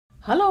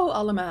Hallo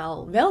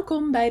allemaal,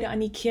 welkom bij de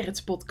Aniek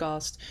Gerrits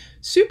podcast.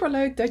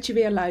 Superleuk dat je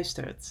weer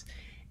luistert.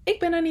 Ik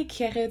ben Aniek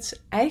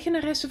Gerrits,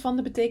 eigenaresse van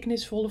de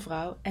Betekenisvolle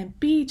Vrouw en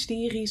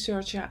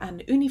PhD-researcher aan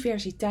de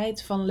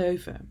Universiteit van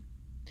Leuven.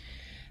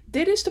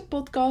 Dit is de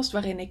podcast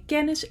waarin ik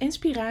kennis,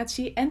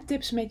 inspiratie en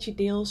tips met je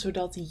deel,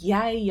 zodat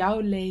jij jouw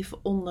leven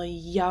onder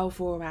jouw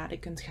voorwaarden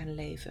kunt gaan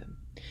leven.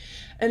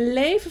 Een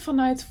leven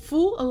vanuit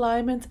full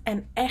alignment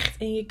en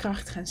echt in je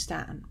kracht gaan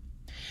staan.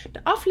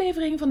 De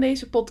afleveringen van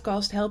deze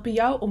podcast helpen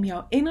jou om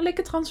jouw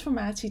innerlijke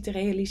transformatie te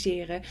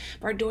realiseren,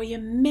 waardoor je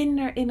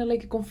minder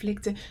innerlijke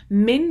conflicten,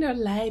 minder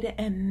lijden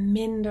en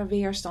minder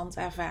weerstand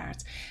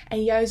ervaart.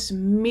 En juist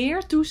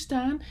meer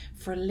toestaan,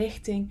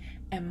 verlichting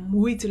en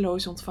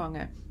moeiteloos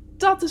ontvangen.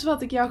 Dat is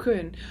wat ik jou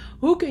gun.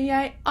 Hoe kun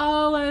jij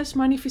alles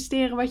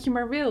manifesteren wat je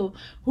maar wil?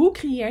 Hoe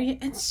creëer je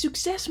een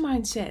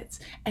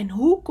succesmindset? En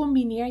hoe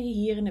combineer je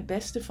hierin het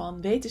beste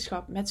van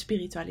wetenschap met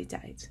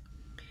spiritualiteit?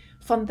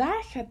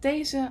 Vandaag gaat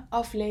deze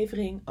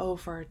aflevering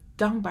over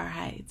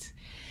dankbaarheid.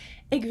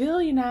 Ik wil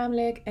je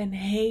namelijk een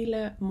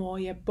hele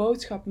mooie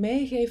boodschap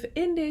meegeven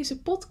in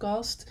deze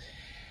podcast,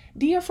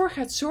 die ervoor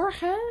gaat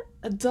zorgen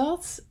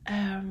dat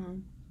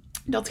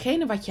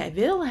datgene wat jij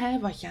wil,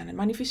 wat je aan het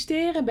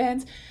manifesteren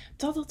bent,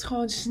 dat het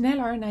gewoon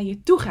sneller naar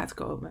je toe gaat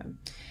komen.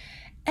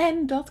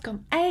 En dat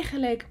kan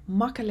eigenlijk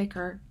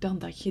makkelijker dan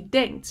dat je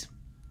denkt.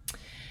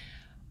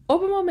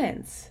 Op het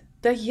moment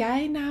dat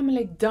jij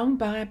namelijk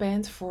dankbaar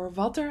bent voor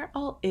wat er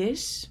al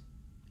is,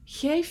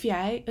 geef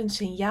jij een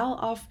signaal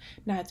af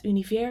naar het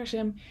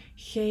universum,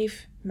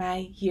 geef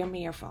mij hier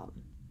meer van.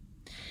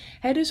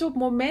 Dus op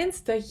het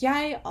moment dat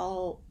jij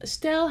al,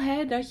 stel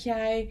dat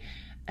jij,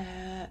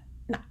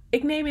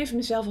 ik neem even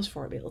mezelf als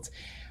voorbeeld.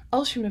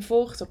 Als je me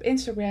volgt op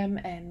Instagram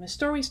en mijn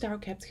stories daar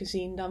ook hebt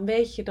gezien, dan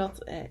weet je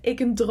dat ik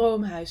een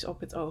droomhuis op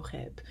het oog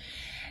heb.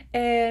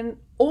 En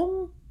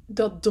om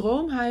dat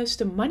droomhuis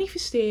te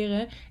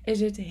manifesteren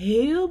is het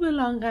heel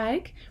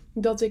belangrijk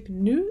dat ik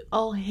nu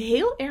al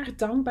heel erg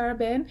dankbaar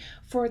ben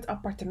voor het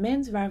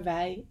appartement waar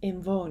wij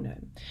in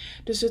wonen.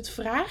 Dus het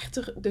vraagt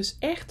er dus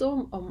echt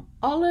om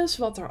alles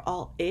wat er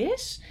al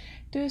is.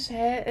 Dus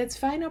het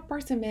fijne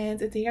appartement,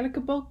 het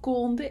heerlijke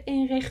balkon, de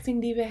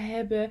inrichting die we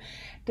hebben,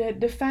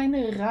 de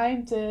fijne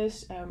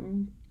ruimtes,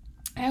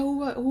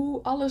 hoe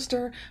alles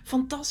er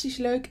fantastisch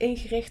leuk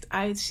ingericht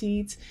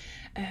uitziet.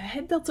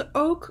 Dat er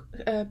ook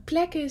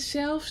plek is,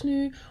 zelfs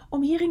nu,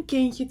 om hier een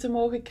kindje te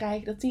mogen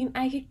krijgen. Dat hij een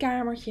eigen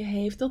kamertje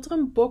heeft. Dat er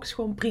een box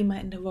gewoon prima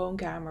in de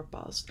woonkamer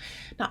past.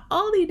 Nou,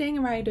 al die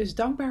dingen waar je dus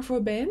dankbaar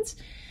voor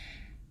bent.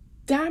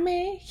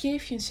 Daarmee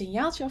geef je een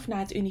signaaltje af naar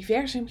het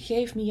universum.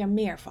 Geef me hier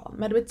meer van.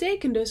 Maar dat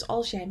betekent dus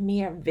als jij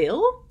meer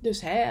wil.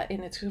 Dus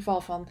in het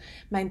geval van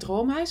mijn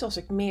droomhuis. Als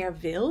ik meer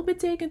wil,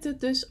 betekent het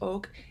dus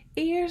ook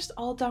eerst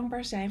al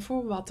dankbaar zijn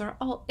voor wat er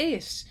al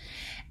is.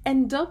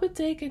 En dat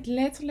betekent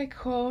letterlijk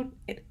gewoon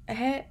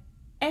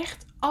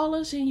echt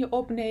alles in je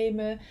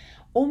opnemen,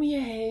 om je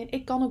heen.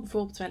 Ik kan ook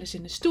bijvoorbeeld wel eens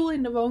in de stoel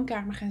in de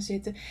woonkamer gaan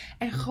zitten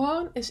en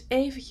gewoon eens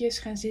eventjes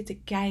gaan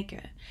zitten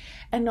kijken.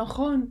 En dan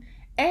gewoon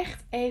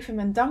echt even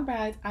mijn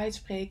dankbaarheid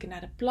uitspreken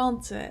naar de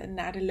planten,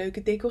 naar de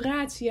leuke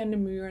decoratie aan de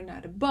muur,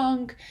 naar de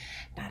bank,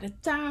 naar de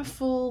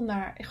tafel,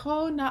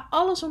 naar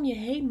alles om je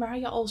heen waar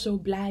je al zo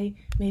blij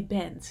mee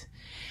bent.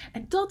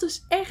 En dat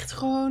is echt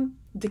gewoon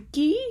de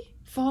key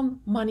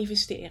van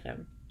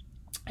manifesteren.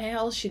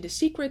 Als je The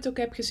Secret ook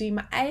hebt gezien,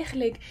 maar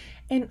eigenlijk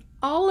in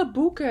alle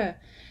boeken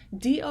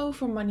die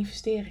over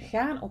manifesteren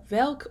gaan, op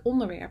welk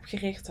onderwerp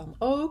gericht dan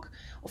ook.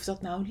 Of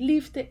dat nou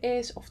liefde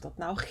is, of dat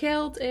nou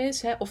geld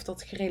is, of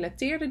dat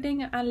gerelateerde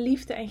dingen aan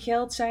liefde en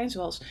geld zijn,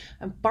 zoals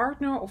een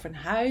partner of een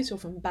huis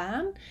of een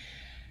baan.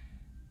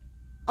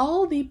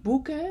 Al die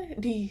boeken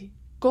die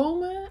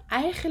komen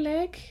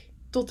eigenlijk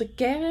tot de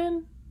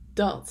kern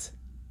dat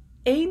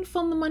een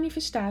van de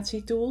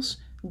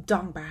manifestatietools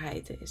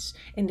dankbaarheid is.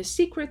 In The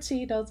Secret zie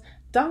je dat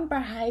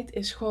dankbaarheid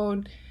is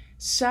gewoon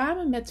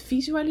samen met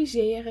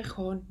visualiseren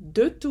gewoon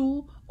de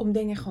tool om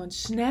dingen gewoon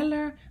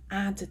sneller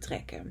aan te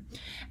trekken.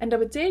 En dat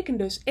betekent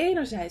dus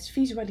enerzijds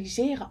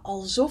visualiseren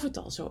alsof het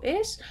al zo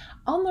is.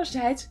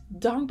 Anderzijds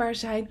dankbaar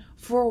zijn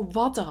voor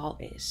wat er al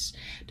is.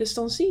 Dus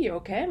dan zie je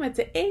ook, met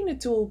de ene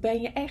tool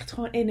ben je echt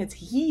gewoon in het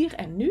hier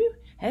en nu.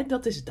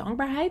 Dat is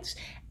dankbaarheid. Dus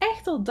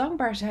echt al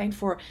dankbaar zijn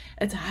voor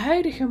het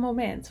huidige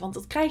moment. Want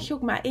dat krijg je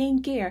ook maar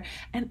 1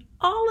 keer. En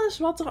alles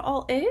wat er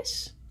al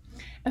is.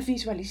 En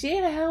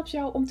visualiseren helpt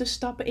jou om te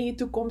stappen in je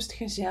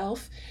toekomstige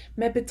zelf.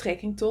 Met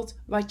betrekking tot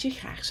wat je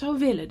graag zou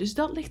willen. Dus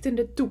dat ligt in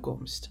de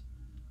toekomst.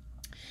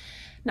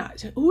 Nou,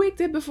 hoe ik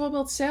dit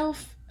bijvoorbeeld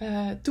zelf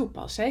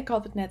toepas. Ik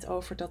had het net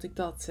over dat ik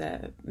dat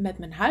met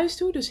mijn huis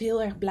doe. Dus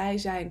heel erg blij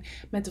zijn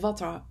met wat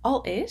er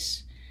al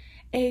is.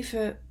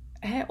 Even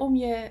om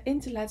je in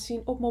te laten zien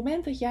op het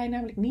moment dat jij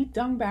namelijk niet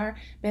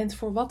dankbaar bent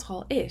voor wat er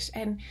al is.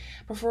 En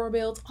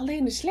bijvoorbeeld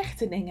alleen de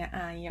slechte dingen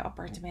aan je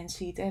appartement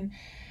ziet. En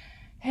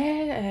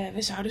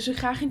we zouden zo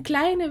graag een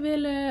kleine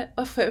willen.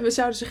 Of we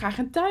zouden zo graag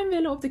een tuin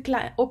willen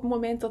op het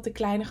moment dat de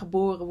kleine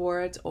geboren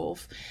wordt.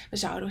 Of we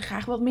zouden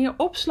graag wat meer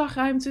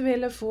opslagruimte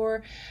willen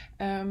voor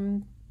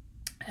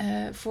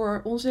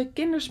voor onze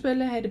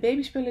kinderspullen, de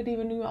babyspullen die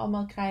we nu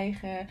allemaal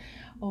krijgen.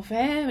 Of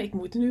ik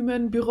moet nu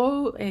mijn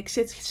bureau.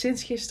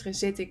 Sinds gisteren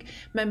zit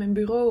ik met mijn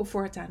bureau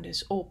voortaan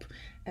dus op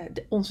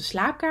onze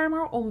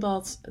slaapkamer.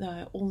 Omdat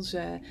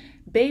onze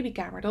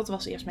babykamer, dat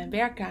was eerst mijn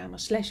werkkamer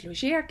 /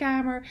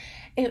 logeerkamer.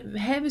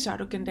 We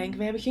zouden kunnen denken,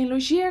 we hebben geen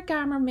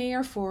logeerkamer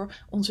meer voor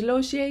onze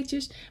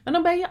logeetjes. Maar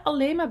dan ben je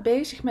alleen maar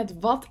bezig met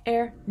wat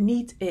er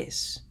niet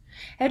is.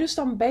 Dus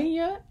dan ben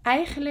je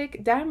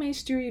eigenlijk, daarmee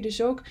stuur je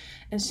dus ook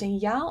een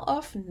signaal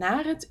af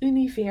naar het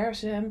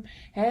universum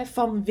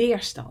van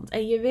weerstand.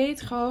 En je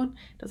weet gewoon,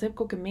 dat heb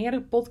ik ook in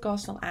meerdere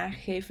podcasts al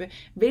aangegeven,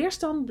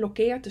 weerstand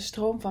blokkeert de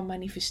stroom van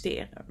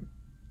manifesteren.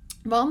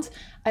 Want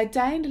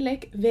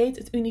uiteindelijk weet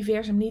het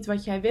universum niet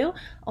wat jij wil.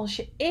 Als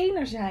je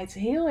enerzijds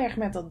heel erg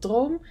met dat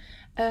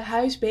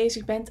droomhuis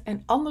bezig bent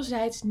en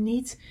anderzijds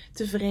niet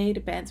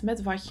tevreden bent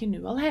met wat je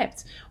nu al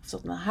hebt. Of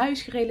dat nou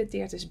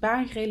huisgerelateerd is,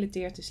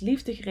 baangerelateerd is,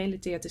 liefde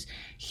gerelateerd is,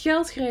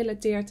 geld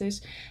gerelateerd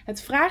is.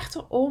 Het vraagt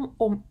erom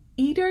om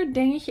ieder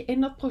dingetje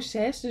in dat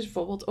proces, dus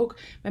bijvoorbeeld ook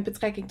met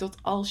betrekking tot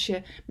als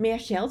je meer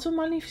geld wil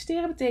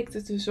manifesteren, betekent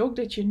het dus ook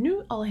dat je nu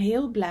al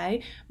heel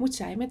blij moet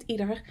zijn met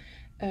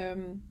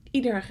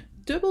ieder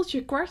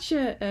dubbeltje,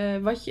 kwartje,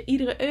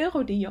 iedere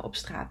euro die je op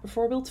straat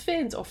bijvoorbeeld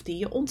vindt of die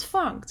je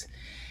ontvangt.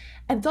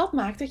 En dat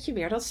maakt dat je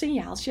weer dat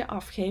signaaltje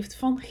afgeeft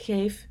van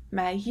geef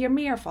mij hier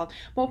meer van.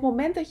 Maar op het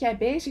moment dat jij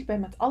bezig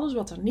bent met alles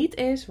wat er niet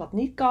is, wat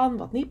niet kan,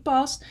 wat niet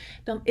past,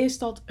 dan is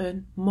dat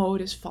een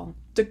modus van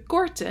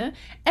tekorten.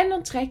 En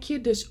dan trek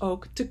je dus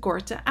ook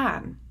tekorten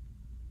aan.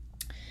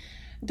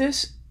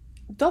 Dus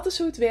dat is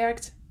hoe het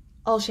werkt.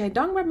 Als jij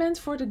dankbaar bent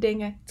voor de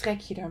dingen, trek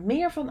je er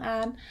meer van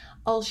aan.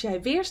 Als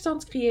jij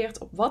weerstand creëert,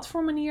 op wat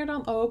voor manier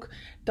dan ook,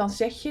 dan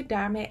zeg je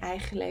daarmee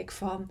eigenlijk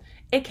van,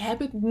 ik heb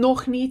het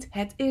nog niet,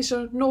 het is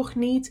er nog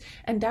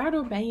niet. En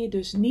daardoor ben je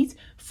dus niet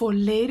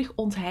volledig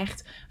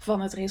onthecht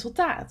van het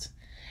resultaat.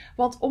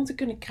 Want om te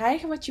kunnen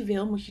krijgen wat je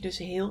wil, moet je dus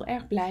heel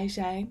erg blij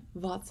zijn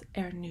wat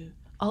er nu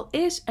al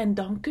is. En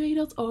dan kun je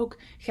dat ook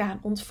gaan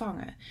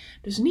ontvangen.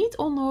 Dus niet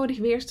onnodig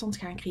weerstand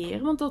gaan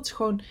creëren, want dat is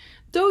gewoon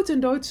dood en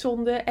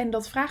doodzonde. En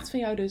dat vraagt van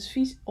jou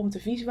dus om te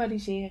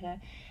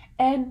visualiseren.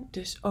 En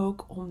dus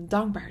ook om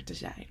dankbaar te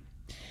zijn.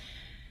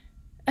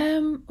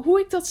 Hoe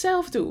ik dat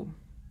zelf doe.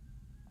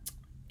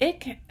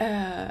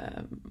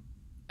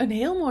 Een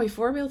heel mooi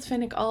voorbeeld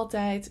vind ik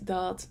altijd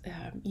dat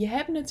je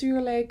hebt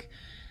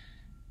natuurlijk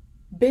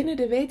binnen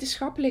de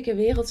wetenschappelijke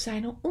wereld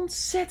zijn er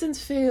ontzettend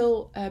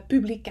veel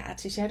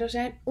publicaties. Er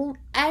zijn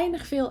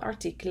oneindig veel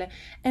artikelen.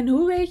 En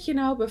hoe weet je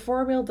nou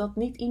bijvoorbeeld dat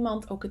niet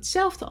iemand ook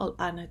hetzelfde al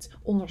aan het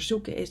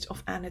onderzoeken is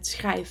of aan het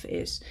schrijven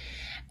is?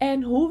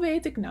 En hoe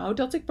weet ik nou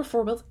dat ik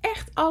bijvoorbeeld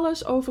echt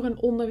alles over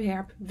een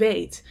onderwerp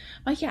weet?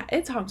 Want ja,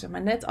 het hangt er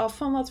maar net af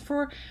van wat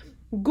voor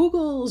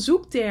Google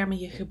zoektermen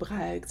je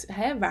gebruikt.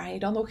 Waar je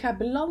dan ook gaat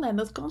belanden. En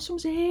dat kan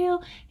soms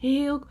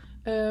heel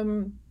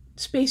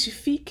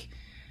specifiek.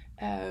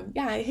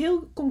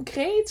 Heel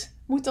concreet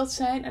moet dat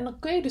zijn. En dan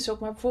kun je dus ook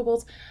maar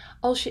bijvoorbeeld,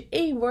 als je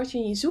 1 woordje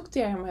in je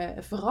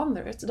zoektermen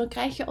verandert, dan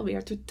krijg je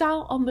alweer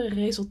totaal andere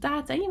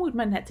resultaten. En je moet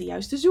maar net de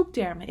juiste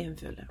zoektermen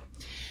invullen.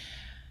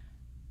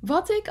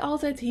 Wat ik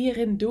altijd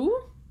hierin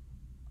doe,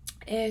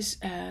 is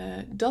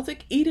dat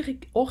ik iedere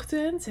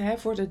ochtend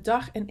voor de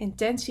dag een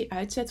intentie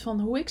uitzet van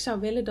hoe ik zou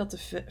willen dat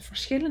de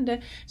verschillende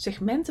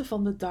segmenten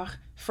van de dag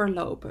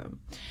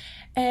verlopen.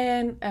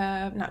 En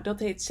dat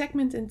heet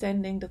segment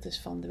intending. Dat is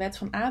van de wet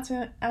van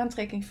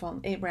aantrekking van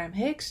Abraham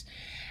Hicks.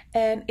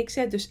 En ik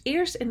zet dus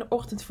eerst in de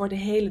ochtend voor de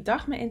hele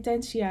dag mijn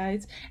intentie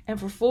uit. En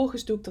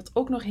vervolgens doe ik dat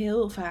ook nog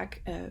heel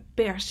vaak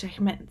per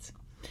segment.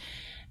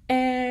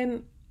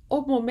 En op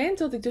het moment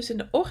dat ik dus in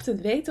de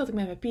ochtend weet dat ik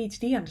met mijn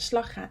PhD aan de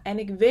slag ga. En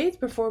ik weet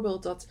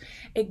bijvoorbeeld dat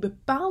ik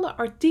bepaalde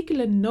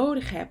artikelen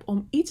nodig heb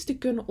om iets te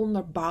kunnen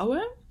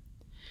onderbouwen.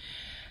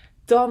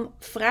 Dan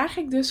vraag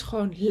ik dus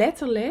gewoon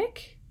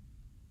letterlijk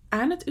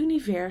aan het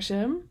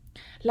universum,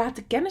 laat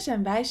de kennis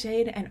en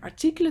wijsheden en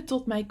artikelen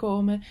tot mij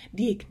komen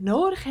die ik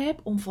nodig heb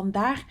om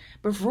vandaag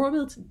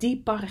bijvoorbeeld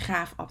die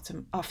paragraaf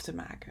af te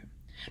maken.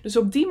 Dus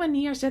op die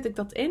manier zet ik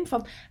dat in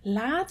van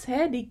laat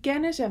die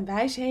kennis en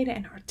wijsheden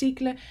en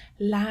artikelen,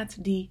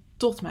 laat die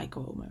tot mij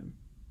komen.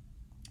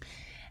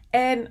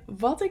 En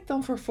wat ik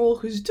dan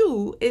vervolgens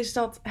doe, is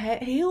dat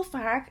heel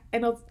vaak,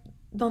 en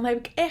dan heb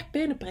ik echt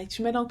binnenprikjes,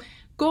 maar dan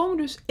komen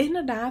dus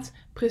inderdaad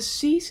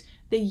precies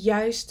de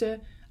juiste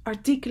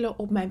artikelen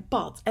op mijn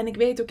pad. En ik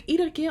weet ook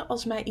iedere keer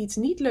als mij iets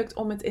niet lukt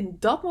om het in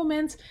dat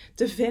moment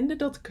te vinden,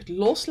 dat ik het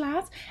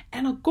loslaat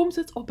en dan komt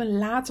het op een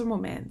later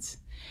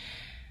moment.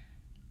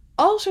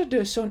 Als er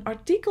dus zo'n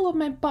artikel op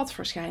mijn pad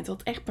verschijnt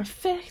dat echt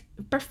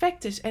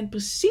perfect is en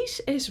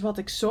precies is wat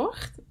ik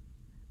zocht,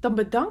 dan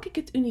bedank ik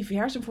het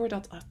universum voor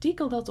dat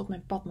artikel dat op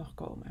mijn pad mag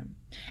komen.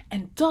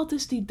 En dat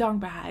is die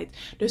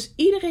dankbaarheid. Dus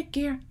iedere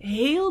keer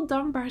heel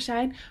dankbaar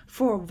zijn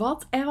voor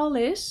wat er al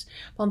is.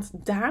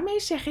 Want daarmee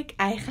zeg ik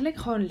eigenlijk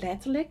gewoon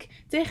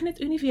letterlijk tegen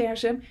het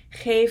universum,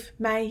 geef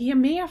mij hier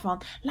meer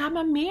van. Laat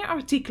me meer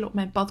artikelen op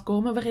mijn pad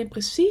komen waarin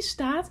precies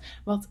staat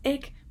wat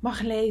ik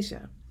mag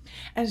lezen.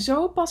 En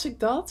zo pas ik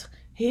dat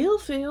heel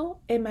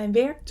veel in mijn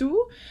werk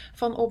toe.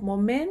 Van op het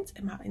moment,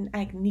 maar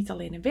eigenlijk niet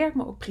alleen in werk,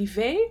 maar ook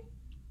privé.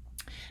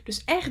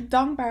 Dus echt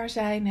dankbaar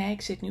zijn.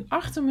 Ik zit nu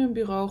achter mijn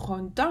bureau.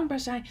 Gewoon dankbaar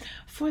zijn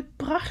voor het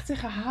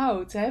prachtige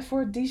hout. Voor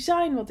het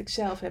design wat ik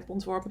zelf heb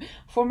ontworpen.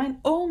 Voor mijn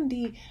oom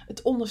die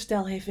het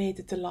onderstel heeft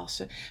weten te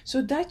lassen.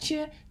 Zodat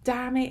je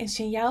daarmee een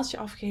signaaltje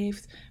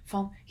afgeeft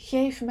van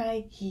geef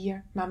mij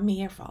hier maar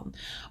meer van.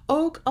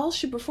 Ook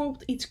als je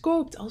bijvoorbeeld iets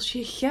koopt. Als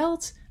je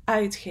geld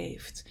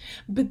uitgeeft.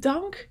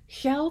 Bedank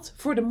geld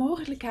voor de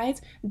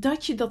mogelijkheid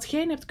dat je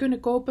datgene hebt kunnen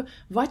kopen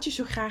wat je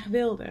zo graag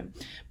wilde.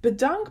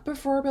 Bedank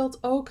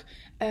bijvoorbeeld ook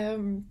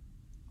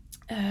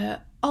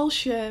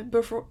als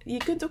je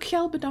kunt ook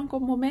geld bedanken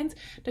op het moment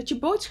dat je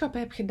boodschappen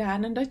hebt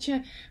gedaan en dat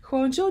je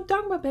gewoon zo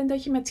dankbaar bent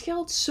dat je met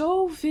geld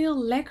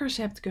zoveel lekkers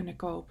hebt kunnen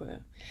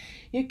kopen.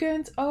 Je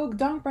kunt ook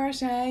dankbaar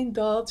zijn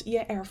dat je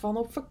ervan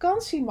op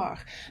vakantie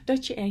mag.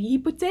 Dat je er je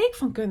hypotheek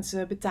van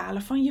kunt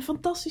betalen. Van je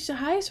fantastische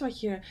huis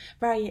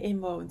waar je in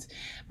woont.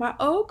 Maar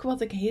ook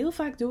wat ik heel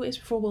vaak doe is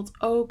bijvoorbeeld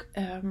ook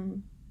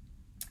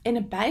in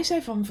het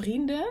bijzijn van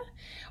vrienden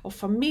of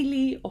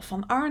familie of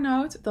van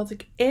Arnoud. Dat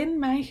ik in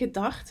mijn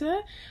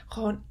gedachten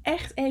gewoon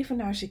echt even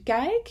naar ze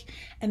kijk.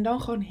 En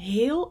dan gewoon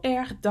heel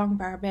erg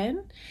dankbaar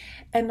ben.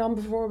 En dan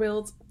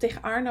bijvoorbeeld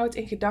tegen Arnoud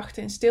in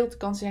gedachten in stilte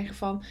kan zeggen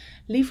van...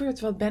 Lieverd,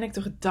 wat ben ik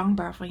toch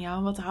dankbaar van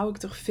jou. Wat hou ik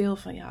toch veel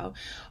van jou.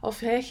 Of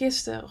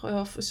gisteren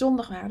of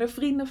zondag waren er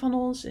vrienden van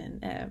ons.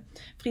 En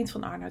vriend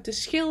van Arnoud, de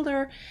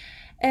schilder.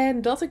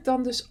 En dat ik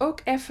dan dus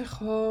ook even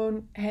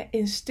gewoon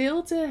in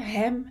stilte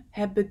hem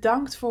heb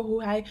bedankt voor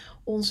hoe hij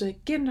onze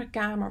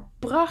kinderkamer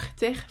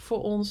prachtig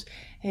voor ons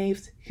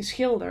heeft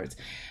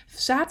geschilderd.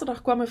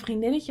 Zaterdag kwam een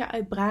vriendinnetje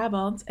uit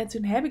Brabant en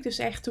toen heb ik dus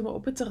echt, toen we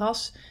op het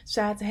terras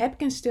zaten, heb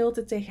ik in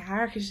stilte tegen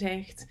haar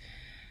gezegd...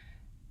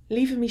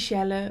 Lieve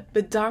Michelle,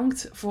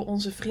 bedankt voor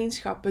onze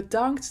vriendschap.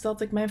 Bedankt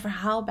dat ik mijn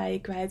verhaal bij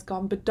je kwijt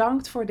kan.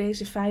 Bedankt voor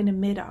deze fijne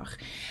middag.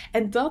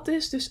 En dat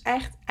is dus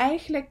echt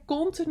eigenlijk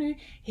continu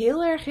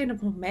heel erg in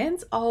het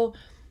moment al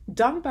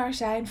dankbaar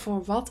zijn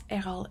voor wat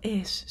er al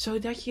is.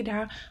 Zodat je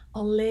daar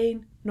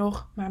alleen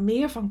nog maar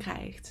meer van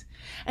krijgt.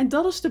 En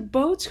dat is de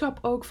boodschap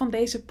ook van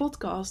deze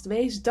podcast.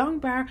 Wees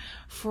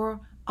dankbaar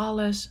voor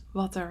alles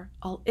wat er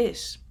al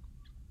is.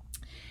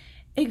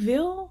 Ik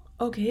wil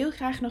ook heel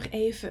graag nog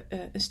even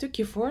een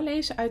stukje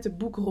voorlezen uit het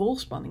boek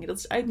Rolspanningen. Dat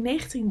is uit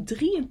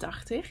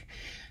 1983.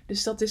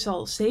 Dus dat is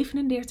al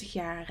 37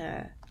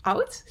 jaar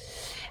oud.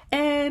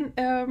 En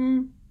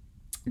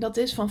dat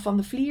is van Van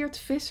de Vliert,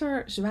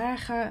 Visser,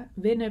 Zwager,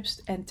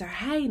 Winnupst en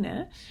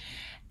Terheijnen.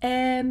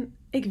 En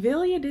ik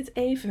wil je dit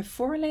even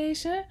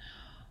voorlezen.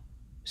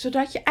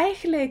 Zodat je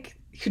eigenlijk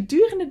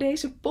gedurende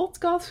deze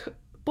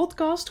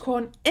podcast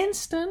gewoon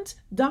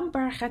instant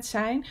dankbaar gaat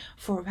zijn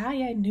voor waar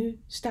jij nu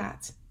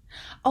staat.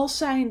 Als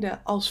zijnde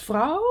als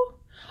vrouw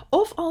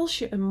of als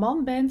je een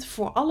man bent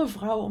voor alle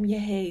vrouwen om je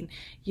heen.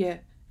 Je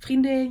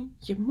vriendin,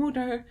 je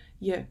moeder,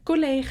 je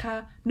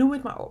collega, noem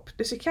het maar op.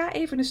 Dus ik ga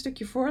even een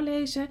stukje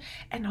voorlezen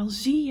en dan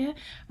zie je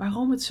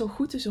waarom het zo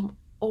goed is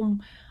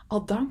om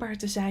al dankbaar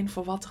te zijn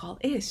voor wat er al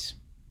is.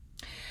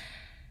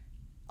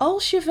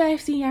 Als je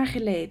 15 jaar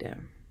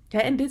geleden...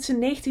 en dit is in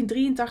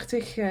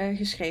 1983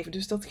 geschreven,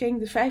 dus dat ging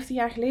de 15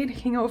 jaar geleden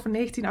ging over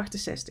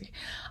 1968.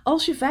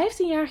 Als je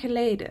 15 jaar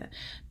geleden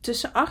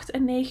tussen 8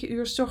 en 9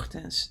 uur 's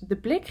ochtends de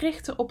blik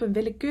richtte op een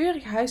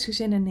willekeurig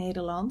huisgezin in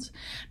Nederland,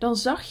 dan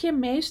zag je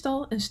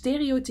meestal een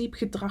stereotyp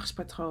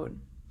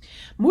gedragspatroon.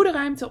 Moeder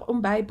ruimt de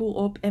ontbijtboel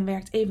op en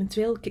werkt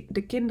eventueel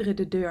de kinderen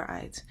de deur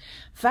uit.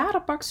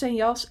 Vader pakt zijn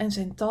jas en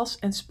zijn tas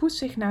en spoedt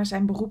zich naar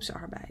zijn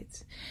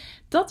beroepsarbeid.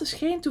 Dat is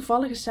geen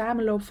toevallige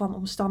samenloop van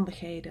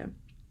omstandigheden,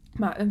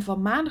 maar een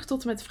van maandag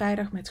tot en met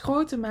vrijdag met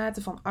grote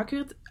mate van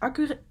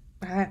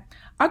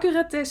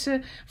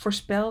accuratesse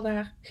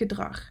voorspelbaar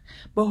gedrag,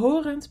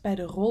 behorend bij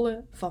de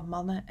rollen van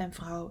mannen en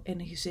vrouw in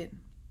een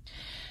gezin.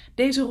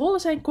 Deze rollen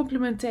zijn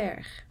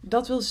complementair.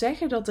 Dat wil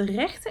zeggen dat de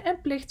rechten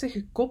en plichten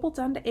gekoppeld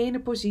aan de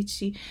ene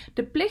positie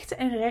de plichten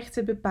en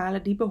rechten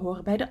bepalen die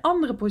behoren bij de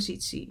andere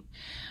positie.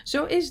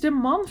 Zo is de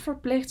man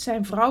verplicht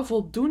zijn vrouw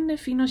voldoende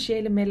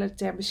financiële middelen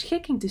ter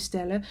beschikking te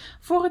stellen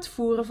voor het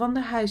voeren van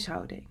de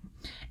huishouding.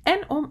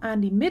 En om aan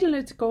die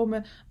middelen te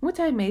komen moet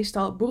hij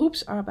meestal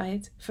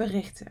beroepsarbeid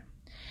verrichten.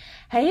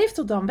 Hij heeft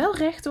er dan wel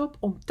recht op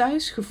om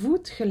thuis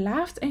gevoed,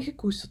 gelaafd en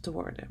gekoesterd te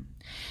worden.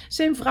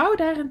 Zijn vrouw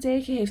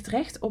daarentegen heeft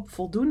recht op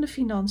voldoende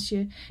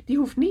financiën. Die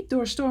hoeft niet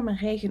door storm en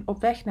regen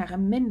op weg naar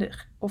een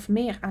minder of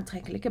meer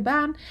aantrekkelijke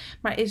baan,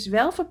 maar is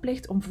wel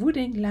verplicht om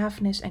voeding,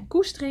 lafenis en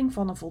koestering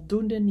van een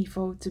voldoende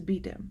niveau te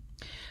bieden.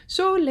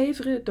 Zo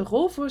leveren de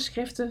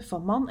rolvoorschriften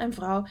van man en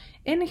vrouw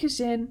in een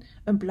gezin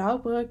een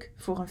blauwdruk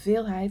voor een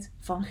veelheid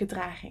van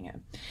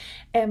gedragingen.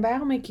 En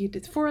waarom ik hier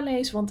dit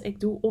voorlees, want ik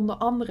doe onder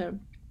andere...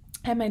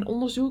 En mijn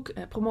onderzoek,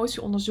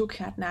 promotieonderzoek,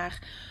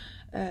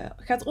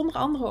 gaat onder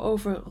andere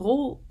over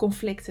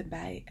rolconflicten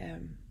bij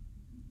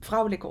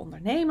vrouwelijke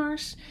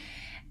ondernemers.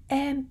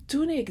 En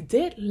toen ik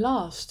dit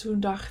las, toen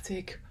dacht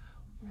ik,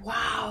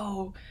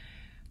 wauw,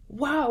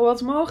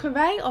 wat mogen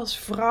wij als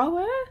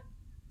vrouwen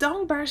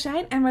dankbaar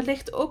zijn en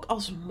wellicht ook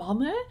als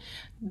mannen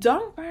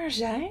dankbaar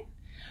zijn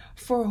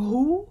voor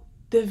hoe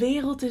de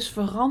wereld is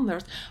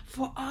veranderd.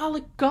 Voor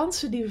alle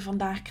kansen die we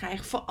vandaag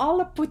krijgen. Voor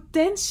alle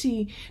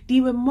potentie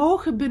die we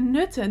mogen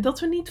benutten. Dat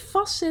we niet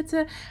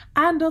vastzitten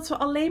aan dat we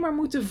alleen maar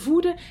moeten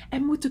voeden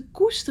en moeten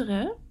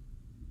koesteren.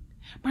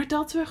 Maar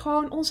dat we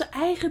gewoon onze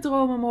eigen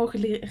dromen mogen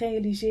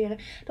realiseren.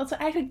 Dat we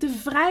eigenlijk de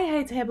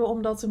vrijheid hebben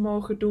om dat te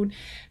mogen doen.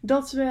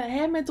 Dat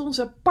we met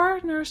onze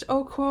partners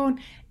ook gewoon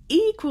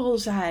equal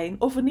zijn.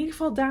 Of in ieder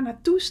geval daar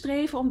naartoe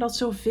streven om dat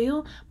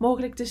zoveel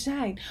mogelijk te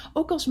zijn.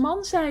 Ook als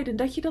man zijnde,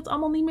 dat je dat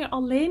allemaal niet meer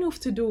alleen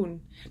hoeft te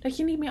doen. Dat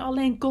je niet meer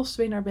alleen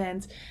kostwinnaar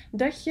bent.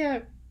 Dat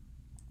je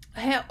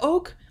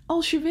ook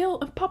als je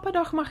wil een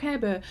papadag mag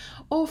hebben.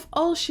 Of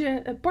als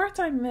je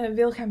parttime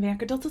wil gaan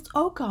werken, dat het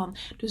ook kan.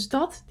 Dus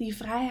dat die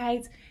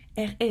vrijheid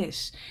er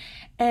is.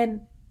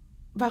 En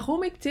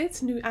waarom ik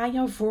dit nu aan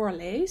jou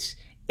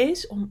voorlees,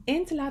 is om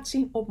in te laten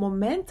zien op het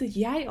moment dat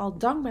jij al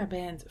dankbaar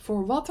bent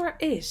voor wat er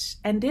is.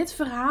 En dit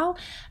verhaal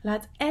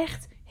laat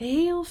echt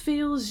heel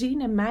veel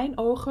zien in mijn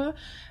ogen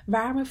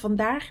waar we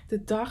vandaag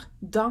de dag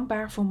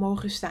dankbaar voor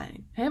mogen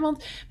zijn.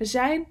 Want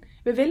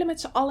we willen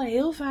met z'n allen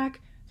heel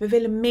vaak, we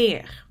willen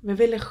meer, we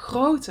willen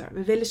groter,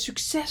 we willen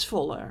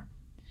succesvoller.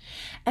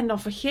 En dan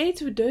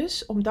vergeten we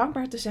dus om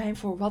dankbaar te zijn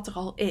voor wat er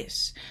al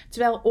is.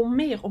 Terwijl om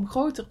meer, om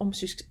groter, om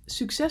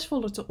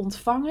succesvoller te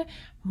ontvangen,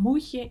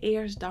 moet je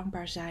eerst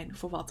dankbaar zijn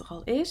voor wat er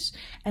al is.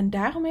 En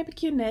daarom heb ik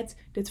je net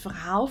dit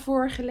verhaal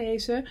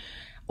voorgelezen,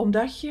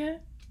 omdat je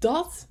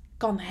dat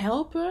kan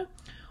helpen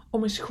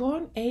om eens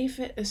gewoon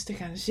even eens te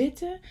gaan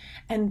zitten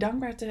en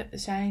dankbaar te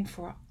zijn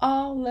voor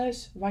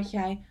alles wat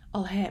jij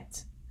al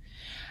hebt.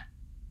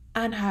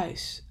 Aan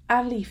huis,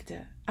 aan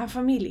liefde, aan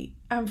familie,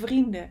 aan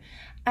vrienden,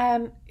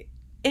 aan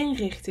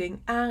inrichting,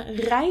 aan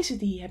reizen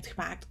die je hebt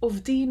gemaakt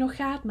of die je nog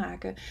gaat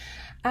maken,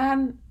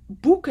 aan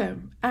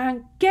boeken,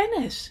 aan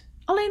kennis.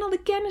 Alleen al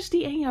de kennis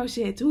die in jou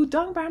zit. Hoe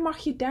dankbaar mag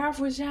je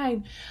daarvoor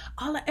zijn?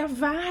 Alle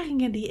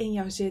ervaringen die in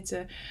jou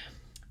zitten.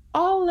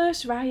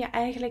 Alles waar je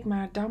eigenlijk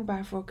maar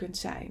dankbaar voor kunt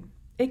zijn.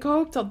 Ik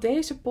hoop dat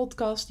deze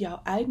podcast jou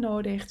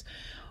uitnodigt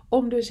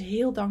om dus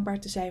heel dankbaar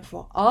te zijn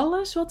voor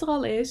alles wat er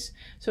al is.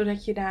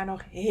 Zodat je daar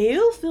nog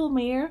heel veel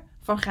meer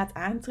van gaat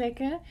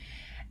aantrekken.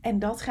 En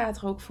dat gaat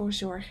er ook voor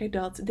zorgen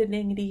dat de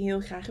dingen die je heel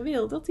graag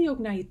wil, dat die ook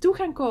naar je toe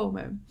gaan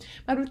komen.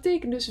 Maar dat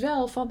betekent dus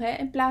wel van,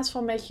 in plaats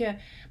van met je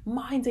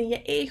mind en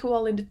je ego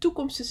al in de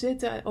toekomst te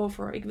zitten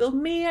over ik wil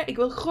meer, ik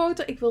wil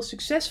groter, ik wil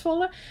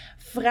succesvoller,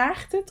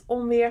 vraagt het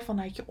om weer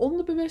vanuit je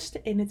onderbewuste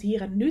in het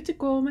hier en nu te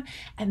komen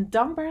en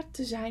dankbaar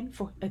te zijn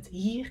voor het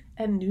hier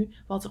en nu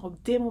wat er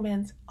op dit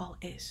moment al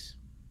is.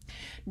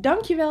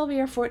 Dankjewel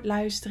weer voor het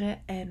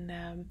luisteren en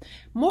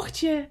mocht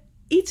je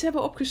iets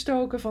hebben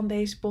opgestoken van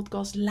deze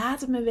podcast,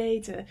 laat het me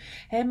weten.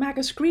 Maak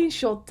een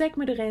screenshot, tag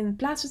me erin,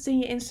 plaats het in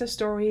je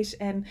Insta-stories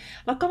en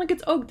dan kan ik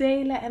het ook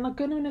delen. En dan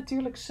kunnen we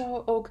natuurlijk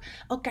zo ook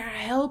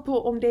elkaar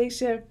helpen om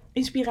deze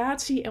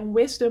inspiratie en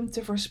wisdom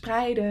te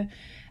verspreiden.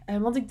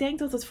 Want ik denk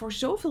dat het voor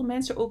zoveel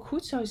mensen ook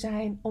goed zou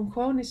zijn om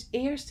gewoon eens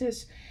eerst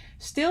eens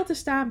stil te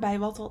staan bij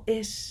wat al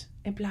is,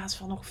 in plaats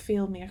van nog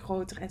veel meer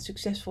groter en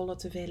succesvoller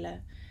te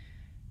willen.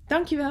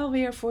 Dankjewel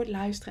weer voor het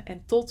luisteren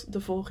en tot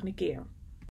de volgende keer.